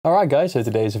Alright guys, so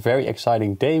today is a very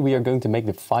exciting day. We are going to make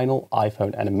the final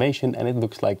iPhone animation and it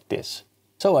looks like this.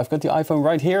 So I've got the iPhone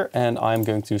right here and I'm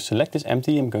going to select this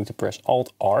empty. I'm going to press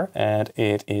Alt-R and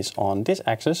it is on this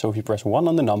axis. So if you press 1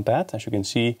 on the numpad, as you can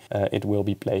see, it will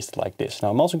be placed like this. Now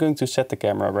I'm also going to set the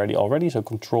camera ready already. So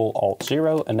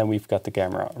Control-Alt-0 and then we've got the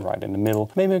camera right in the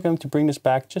middle. Maybe I'm going to bring this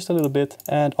back just a little bit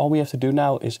and all we have to do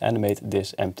now is animate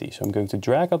this empty. So I'm going to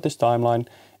drag up this timeline.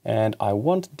 And I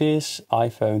want this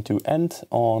iPhone to end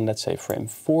on, let's say, frame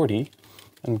 40.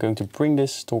 I'm going to bring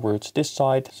this towards this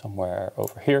side, somewhere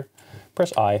over here.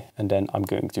 Press I, and then I'm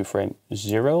going to frame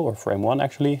 0, or frame 1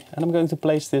 actually. And I'm going to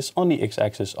place this on the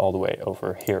x-axis all the way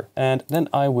over here. And then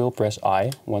I will press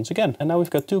I once again. And now we've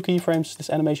got 2 keyframes. This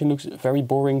animation looks very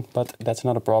boring, but that's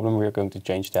not a problem. We're going to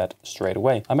change that straight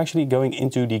away. I'm actually going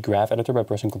into the graph editor by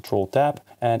pressing Control-Tab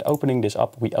and opening this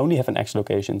up. We only have an X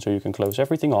location, so you can close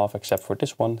everything off except for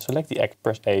this one. Select the X,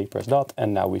 press A, press dot,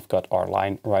 and now we've got our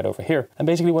line right over here. And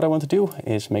basically what I want to do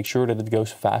is make sure that it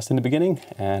goes fast in the beginning,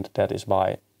 and that is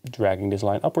by dragging this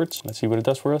line upwards. Let's see what it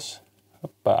does for us.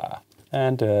 Hoppa.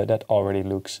 And that already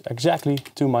looks exactly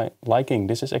to my liking.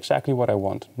 This is exactly what I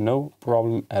want. No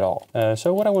problem at all.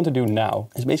 So what I want to do now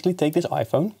is basically take this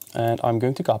iPhone and I'm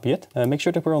going to copy it. Make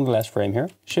sure that we're on the last frame here.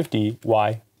 Shift-D,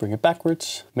 Y, bring it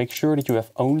backwards. Make sure that you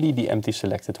have only the empty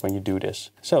selected when you do this.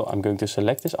 So I'm going to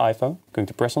select this iPhone, going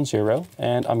to press on 0,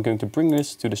 and I'm going to bring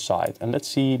this to the side. And let's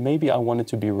see, maybe I want it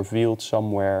to be revealed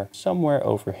somewhere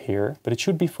over here, but it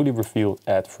should be fully revealed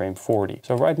at frame 40.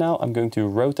 So right now I'm going to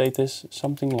rotate this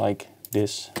something like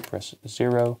this. Press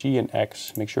 0, G and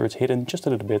X, make sure it's hidden just a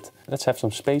little bit. Let's have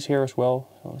some space here as well,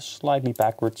 so slightly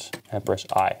backwards, and press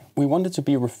I. We want it to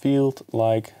be revealed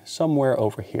like somewhere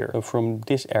over here, so from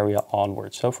this area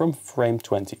onwards, so from frame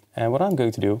 20. And what I'm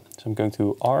going to do is I'm going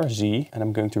to RZ and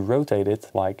I'm going to rotate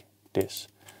it like this.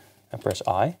 And press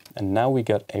I, and now we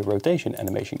got a rotation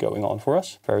animation going on for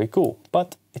us. Very cool,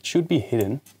 but it should be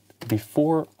hidden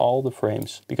before all the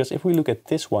frames, because if we look at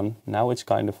this one, now it's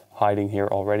kind of hiding here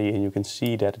already and you can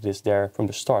see that it is there from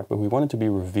the start, but we want it to be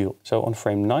revealed. So on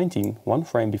frame 19, 1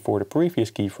 frame before the previous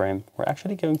keyframe, we're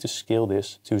actually going to scale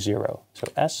this to 0. So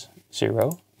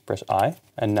S0, press I,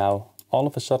 and now all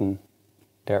of a sudden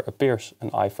there appears an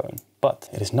iPhone. But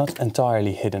it is not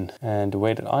entirely hidden. And the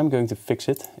way that I'm going to fix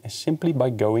it is simply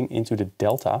by going into the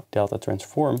delta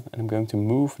transform, and I'm going to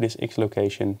move this X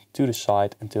location to the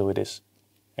side until it is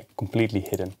completely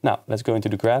hidden. Now let's go into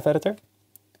the graph editor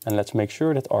and let's make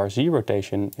sure that our Z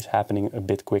rotation is happening a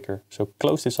bit quicker. So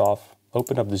close this off,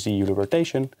 open up the Z Euler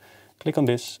rotation, click on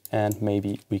this, and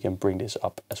maybe we can bring this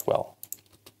up as well.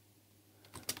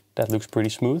 That looks pretty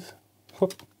smooth.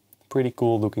 Whoop. Pretty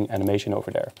cool looking animation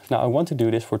over there. Now I want to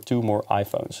do this for 2 more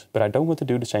iPhones, but I don't want to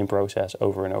do the same process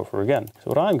over and over again. So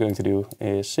what I'm going to do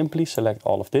is simply select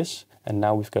all of this, and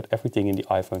now we've got everything in the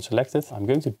iPhone selected. I'm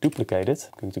going to duplicate it,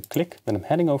 I'm going to click, then I'm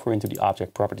heading over into the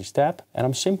Object Properties tab, and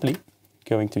I'm simply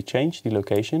going to change the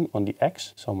location on the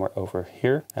X somewhere over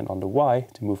here and on the Y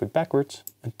to move it backwards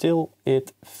until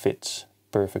it fits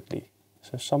perfectly.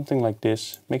 So something like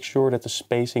this. Make sure that the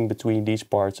spacing between these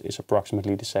parts is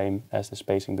approximately the same as the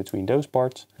spacing between those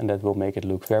parts, and that will make it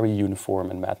look very uniform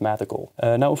and mathematical.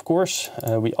 Now of course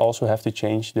we also have to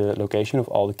change the location of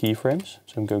all the keyframes.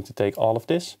 So I'm going to take all of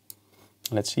this.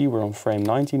 Let's see, we're on frame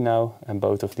 19 now and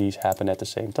both of these happen at the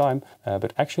same time,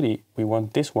 but actually we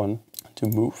want this one to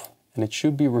move and it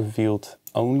should be revealed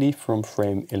only from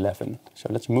frame 11. So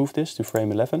let's move this to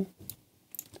frame 11.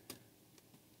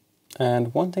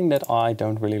 And one thing that I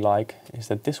don't really like is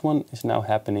that this one is now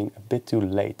happening a bit too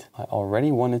late. I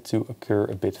already want it to occur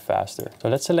a bit faster. So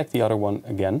let's select the other one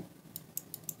again.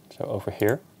 So over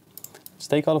here, let's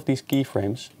take all of these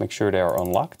keyframes, make sure they are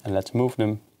unlocked, and let's move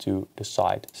them to the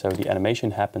side. So the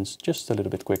animation happens just a little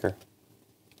bit quicker.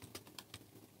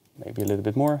 Maybe a little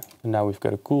bit more. And now we've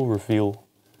got a cool reveal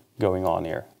going on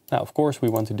here. Now, of course, we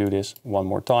want to do this one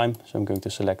more time. So I'm going to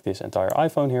select this entire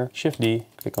iPhone here, Shift-D,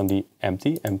 click on the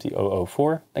empty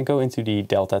 004, and go into the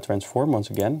delta transform once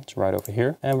again. It's right over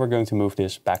here. And we're going to move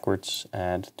this backwards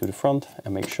and to the front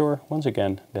and make sure, once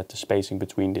again, that the spacing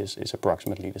between this is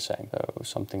approximately the same. So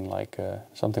something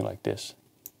like this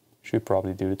should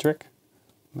probably do the trick.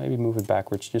 Maybe move it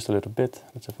backwards just a little bit.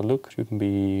 Let's have a look. Shouldn't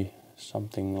be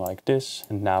something like this.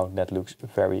 And now that looks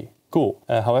very cool.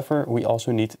 However, we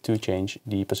also need to change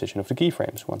the position of the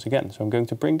keyframes once again. So I'm going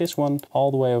to bring this one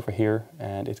all the way over here,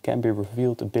 and it can be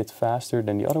revealed a bit faster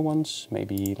than the other ones,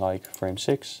 maybe like frame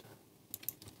 6.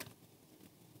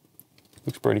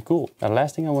 Looks pretty cool. Now, the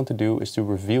last thing I want to do is to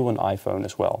reveal an iPhone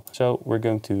as well. So we're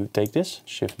going to take this,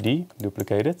 Shift-D,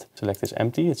 duplicate it, select this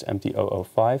empty, it's empty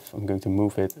 005. I'm going to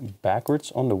move it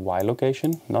backwards on the Y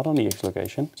location, not on the X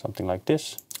location, something like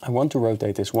this. I want to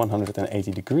rotate this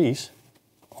 180 degrees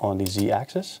on the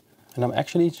Z-axis. And I'm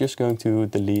actually just going to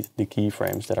delete the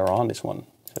keyframes that are on this one.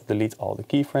 So delete all the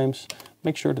keyframes,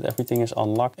 make sure that everything is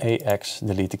unlocked. AX,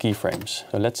 delete the keyframes.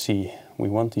 So let's see, we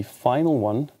want the final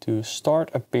one to start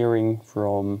appearing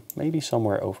from maybe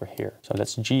somewhere over here. So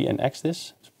let's G and X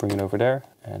this, let's bring it over there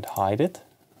and hide it.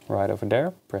 Right over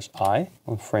there, press I.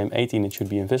 On frame 18 it should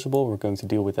be invisible, we're going to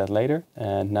deal with that later.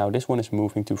 And now this one is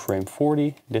moving to frame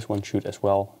 40, this one should as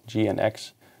well, G and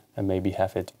X, and maybe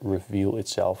have it reveal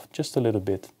itself just a little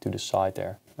bit to the side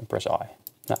there, and press I.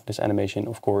 Now this animation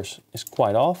of course is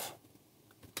quite off.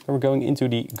 So we're going into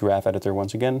the graph editor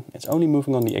once again. It's only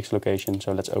moving on the X location,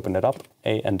 so let's open that up,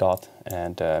 A and dot,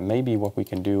 and maybe what we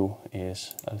can do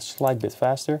is a slight bit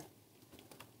faster,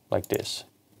 like this.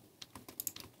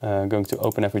 Going to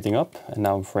open everything up, and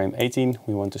now in frame 18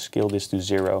 we want to scale this to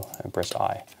 0 and press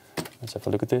I. Let's have a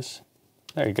look at this.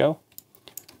 There you go.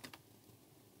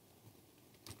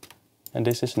 And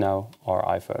this is now our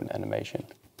iPhone animation.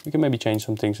 We can maybe change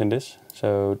some things in this.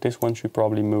 So this one should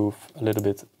probably move a little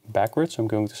bit backwards. So I'm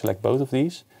going to select both of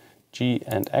these, G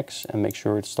and X, and make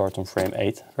sure it starts on frame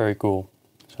 8. Very cool.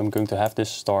 So I'm going to have this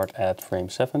start at frame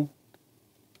 7.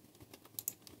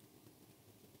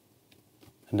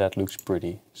 And that looks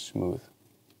pretty smooth,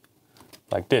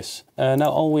 like this. Now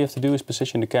all we have to do is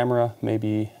position the camera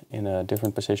maybe in a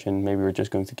different position. Maybe we're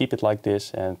just going to keep it like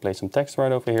this and place some text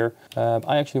right over here.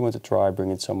 I actually want to try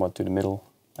bring it somewhat to the middle.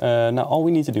 Now all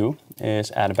we need to do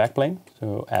is add a backplane.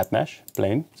 So add mesh,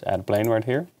 plane, let's add a plane right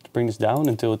here. Let's bring this down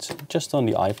until it's just on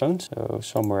the iPhone. So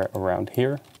somewhere around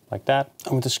here, like that.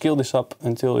 I want to scale this up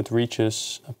until it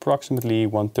reaches approximately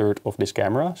 1/3 of this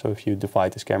camera. So if you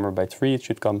divide this camera by 3, it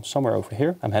should come somewhere over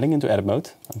here. I'm heading into edit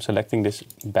mode. I'm selecting this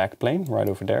back plane right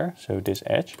over there. So this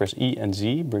edge, press E and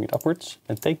Z, bring it upwards,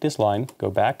 and take this line, go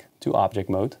back to object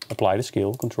mode, apply the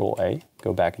scale, Control A,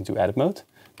 go back into edit mode,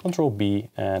 Control B,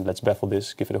 and let's bevel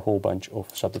this, give it a whole bunch of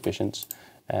subdivisions,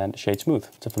 and shade smooth.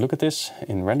 Let's have a look at this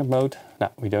in random mode.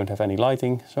 Now we don't have any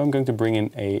lighting, so I'm going to bring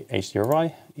in a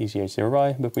HDRI, easy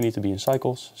HDRI, but we need to be in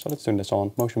cycles. So let's turn this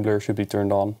on. Motion blur should be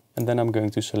turned on. And then I'm going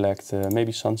to select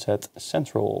maybe Sunset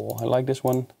Central. I like this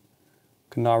one.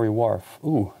 Canary Wharf.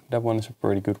 Ooh, that one is a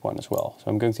pretty good one as well. So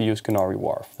I'm going to use Canary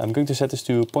Wharf. I'm going to set this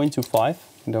to 0.25.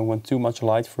 We don't want too much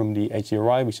light from the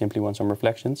HDRI. We simply want some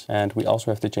reflections. And we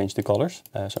also have to change the colors.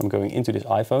 So I'm going into this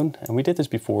iPhone. And we did this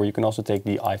before. You can also take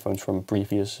the iPhones from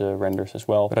previous renders as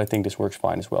well. But I think this works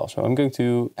fine as well. So I'm going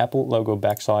to Apple logo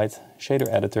backside, shader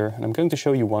editor. And I'm going to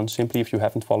show you one simply if you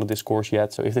haven't followed this course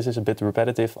yet. So if this is a bit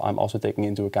repetitive, I'm also taking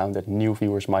into account that new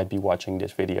viewers might be watching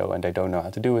this video and they don't know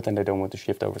how to do it and they don't want to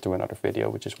shift over to another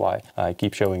video, which is why I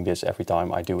keep showing this every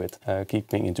time I do it,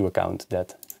 keeping into account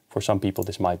that for some people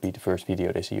this might be the first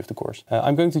video they see of the course.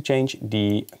 I'm going to change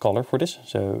the color for this,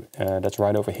 so that's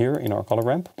right over here in our color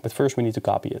ramp. But first we need to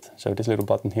copy it. So this little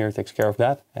button here takes care of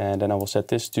that. And then I will set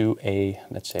this to a,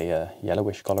 let's say a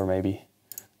yellowish color maybe,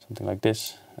 something like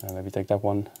this. Maybe take that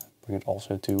one, bring it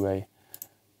also to a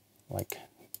like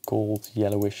gold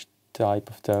yellowish type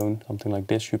of tone, something like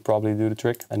this should probably do the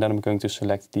trick. And then I'm going to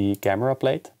select the camera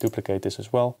plate, duplicate this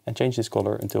as well, and change this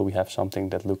color until we have something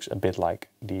that looks a bit like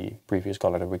the previous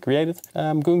color that we created.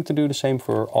 I'm going to do the same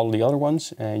for all the other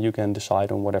ones, and you can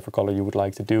decide on whatever color you would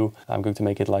like to do. I'm going to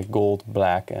make it like gold,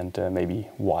 black, and maybe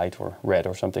white or red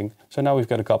or something. So now we've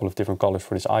got a couple of different colors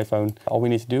for this iPhone. All we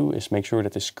need to do is make sure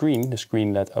that the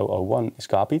screen LED 001 is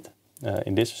copied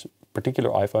in this particular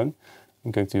iPhone.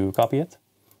 I'm going to copy it.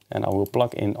 And I will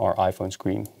plug in our iPhone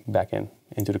screen back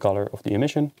into the color of the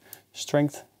emission,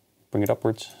 strength, bring it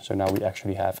upwards. So now we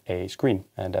actually have a screen,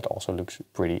 and that also looks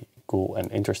pretty cool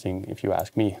and interesting if you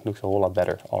ask me. It looks a whole lot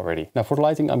better already. Now for the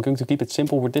lighting, I'm going to keep it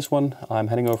simple with this one. I'm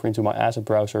heading over into my asset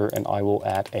browser and I will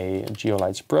add a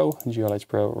Geolights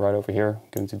Pro right over here. I'm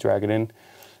going to drag it in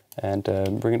and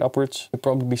bring it upwards. It'll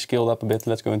probably be scaled up a bit.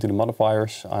 Let's go into the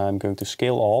modifiers. I'm going to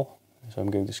scale all. So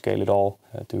I'm going to scale it all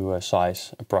to a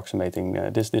size approximating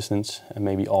this distance. And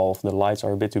maybe all of the lights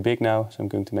are a bit too big now, so I'm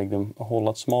going to make them a whole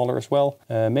lot smaller as well.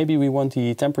 Maybe we want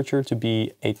the temperature to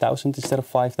be 8000 instead of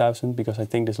 5000 because I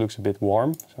think this looks a bit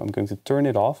warm. So I'm going to turn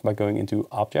it off by going into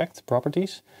Object,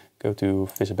 Properties, go to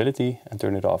Visibility and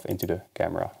turn it off into the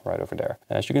camera right over there.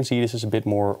 As you can see, this is a bit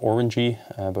more orangey,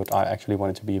 but I actually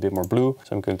want it to be a bit more blue.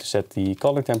 So I'm going to set the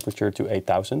color temperature to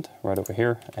 8000 right over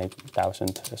here,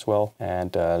 8000 as well.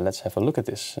 And let's have a look at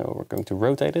this. So we're going to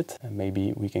rotate it and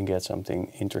maybe we can get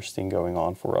something interesting going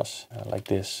on for us like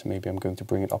this. Maybe I'm going to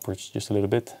bring it upwards just a little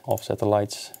bit, offset the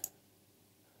lights,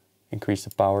 increase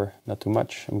the power, not too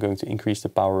much. I'm going to increase the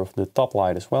power of the top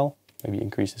light as well. Maybe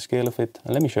increase the scale of it.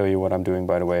 And let me show you what I'm doing,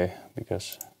 by the way,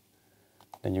 because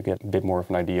then you get a bit more of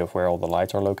an idea of where all the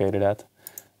lights are located at.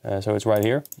 So it's right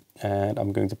here, and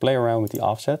I'm going to play around with the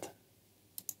offset.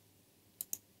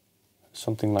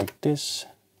 Something like this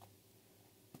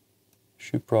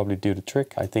should probably do the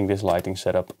trick. I think this lighting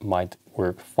setup might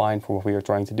work fine for what we are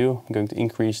trying to do. I'm going to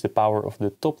increase the power of the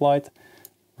top light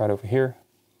right over here.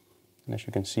 And as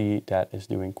you can see, that is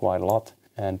doing quite a lot.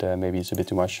 And maybe it's a bit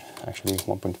too much, actually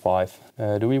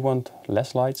 1.5. Do we want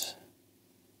less lights?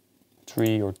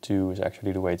 3 or 2 is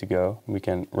actually the way to go. We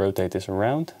can rotate this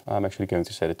around. I'm actually going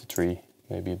to set it to 3,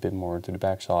 maybe a bit more to the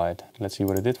back side. Let's see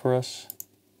what it did for us.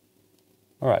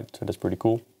 All right, so that's pretty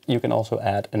cool. You can also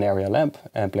add an area lamp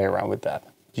and play around with that.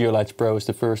 Geolights Pro is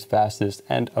the first, fastest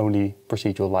and only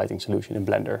procedural lighting solution in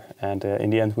Blender. And in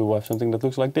the end we will have something that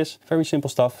looks like this. Very simple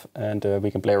stuff, and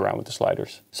we can play around with the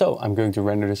sliders. So I'm going to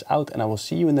render this out, and I will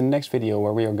see you in the next video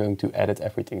where we are going to edit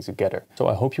everything together. So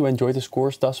I hope you enjoyed this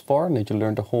course thus far and that you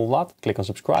learned a whole lot. Click on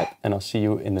subscribe and I'll see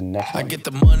you in the next one. I get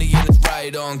the money and it's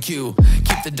right on cue.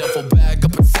 Keep the duffel bag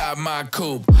up inside my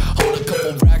coupe. Hold a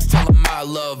couple racks, tell them I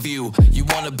love you. You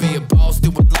wanna be a boss,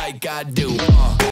 do it like I do.